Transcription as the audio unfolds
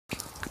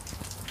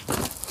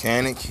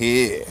Mechanic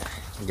here.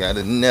 Got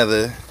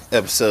another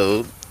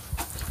episode.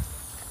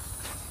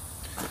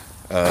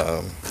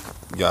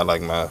 Got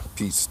like my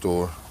Pizza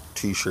Store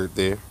t-shirt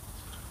there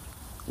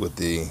with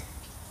the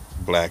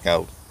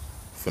blackout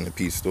from the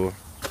Pizza Store.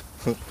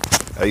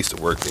 I used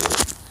to work there.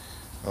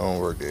 I don't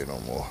work there no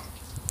more.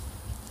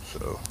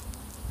 So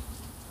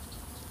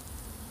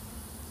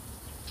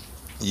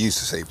it used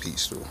to say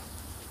Pizza Store.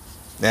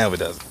 Now it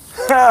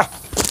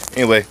doesn't.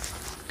 Anyway,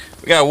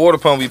 we got a water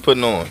pump we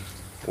putting on.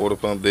 Water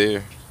pump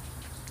there.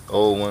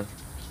 Old one.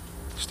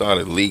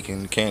 Started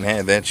leaking. Can't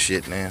have that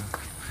shit now.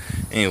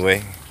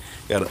 Anyway,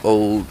 got an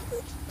old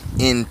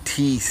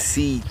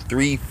NTC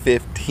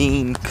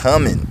 315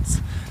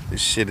 Cummins. This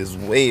shit is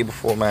way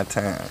before my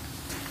time.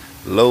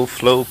 Low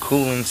flow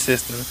cooling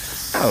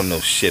system. I don't know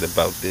shit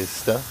about this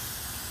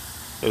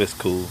stuff, but it's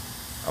cool.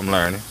 I'm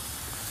learning.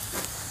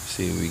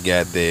 See what we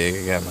got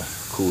there. Got my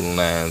cooling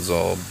lines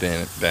all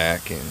bent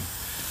back, and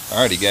I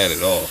already got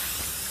it off.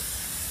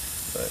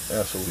 But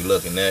that's what we're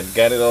looking at.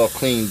 Got it all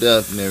cleaned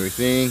up and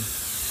everything.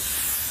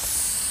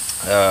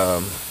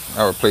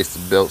 I replaced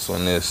the belts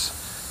on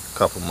this a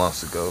couple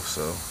months ago,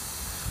 so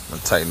I'm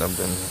gonna tighten up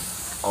the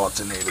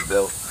alternator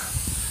belt.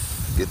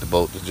 Get the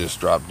bolt to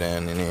just drop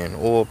down in there in the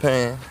oil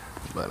pan.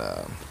 But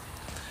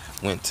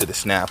went to the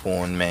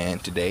Snap-on man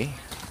today.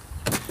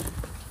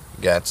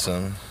 Got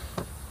some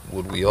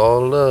what we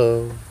all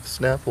love,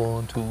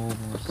 Snap-on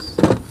tools.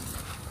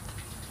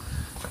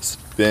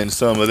 Spend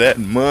some of that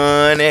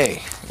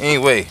money.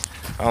 Anyway,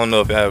 I don't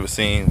know if y'all ever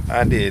seen,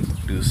 I did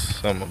do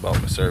something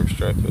about my service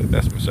truck, but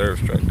that's my service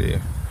truck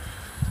there.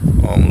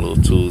 All my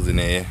little tools in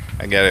there.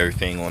 I got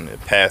everything on the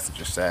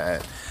passenger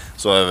side,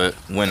 so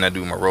when I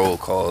do my roll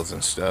calls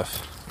and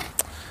stuff,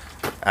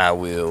 I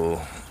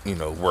will,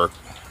 work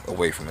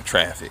away from the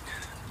traffic.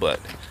 But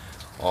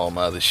all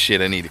my other shit,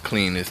 I need to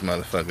clean this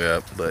motherfucker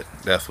up. But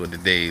that's what the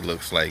day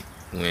looks like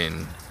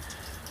when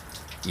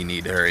you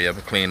need to hurry up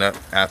and clean up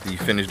after you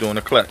finish doing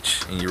the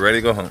clutch and you're ready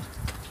to go home.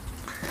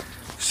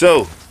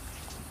 So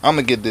I'm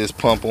gonna get this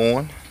pump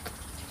on.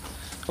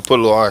 I put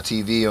a little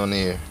RTV on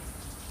there,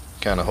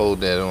 kind of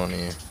hold that on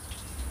there.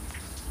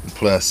 And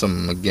plus, some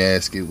of my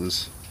gasket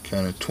was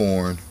kind of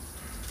torn,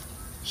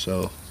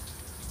 so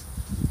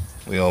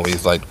we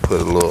always like to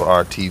put a little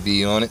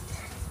RTV on it,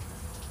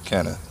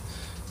 kind of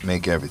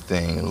make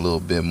everything a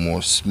little bit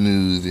more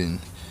smooth and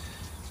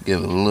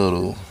give it a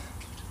little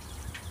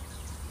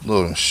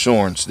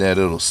assurance that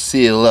it'll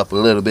seal up a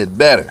little bit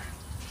better.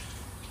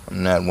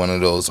 I'm not one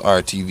of those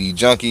RTV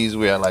junkies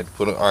where I like to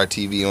put an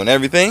RTV on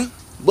everything,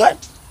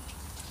 but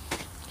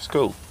it's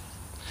cool.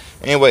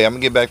 Anyway, I'm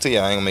gonna get back to you.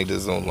 I ain't gonna make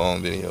this a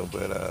long video,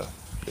 but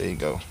there you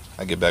go.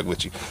 I'll get back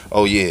with you.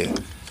 Oh yeah.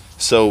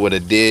 So what I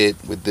did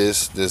with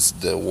this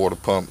the water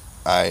pump,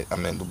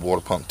 the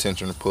water pump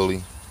tensioner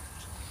pulley.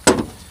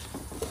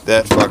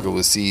 That fucker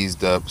was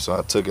seized up, so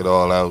I took it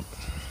all out,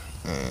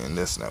 and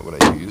that's not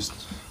what I used.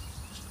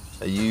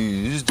 I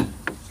used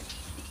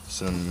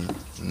some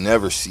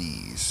Never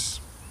Seize.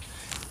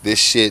 This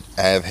shit,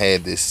 I have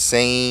had this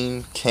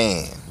same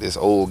can. This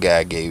old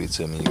guy gave it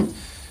to me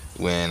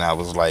when I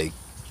was like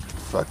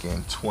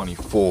fucking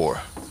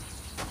 24.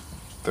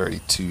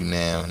 32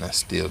 now, and I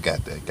still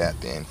got that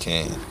goddamn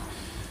can.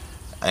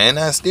 And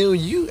I've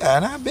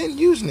been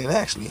using it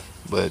actually.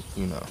 But,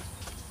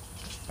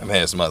 I've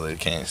had some other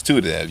cans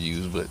too that I've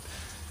used, but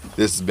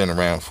this has been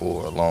around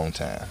for a long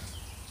time.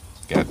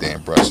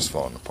 Goddamn brush is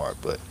falling apart,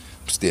 but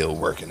I'm still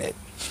working it.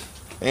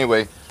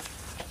 Anyway,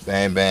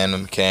 bang bang the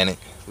mechanic.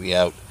 We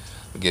out.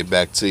 We'll get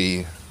back to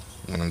you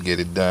when I get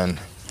it done.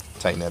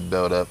 Tighten that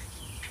belt up.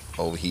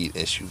 Overheat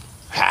issue.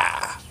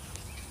 Ha!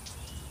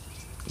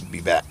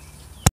 Be back.